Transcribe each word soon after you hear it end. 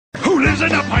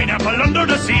frozen a pineapple under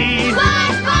the sea.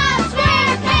 SpongeBob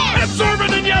SquarePants!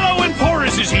 Absorbent and yellow and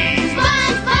porous is he.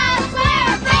 SpongeBob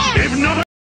SquarePants! If not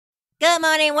Good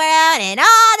morning, world, and all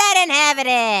that inhabit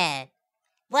it.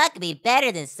 What could be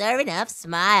better than serving up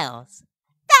smiles?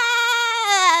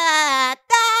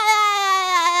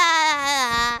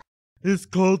 It's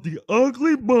called the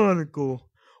Ugly Barnacle.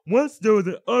 Once there was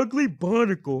an ugly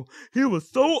barnacle. He was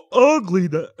so ugly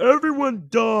that everyone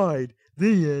died.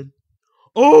 The end.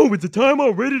 Oh, is the time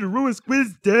already to ruin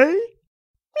Squid's day? Meow.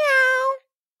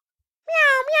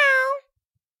 Meow, meow.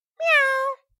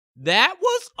 Meow. That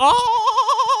was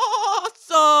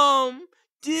awesome!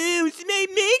 Dude, it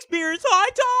made me experience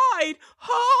high tide!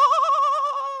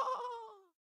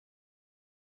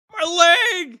 My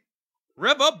leg!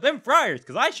 Rev up them fryers,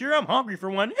 cause I sure am hungry for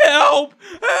one. Help!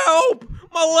 Help!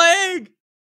 My leg!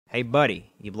 Hey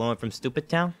buddy, you blowing from Stupid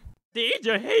Town? Did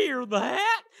you hear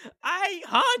that?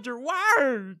 800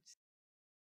 words!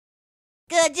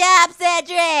 Good job,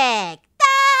 Cedric.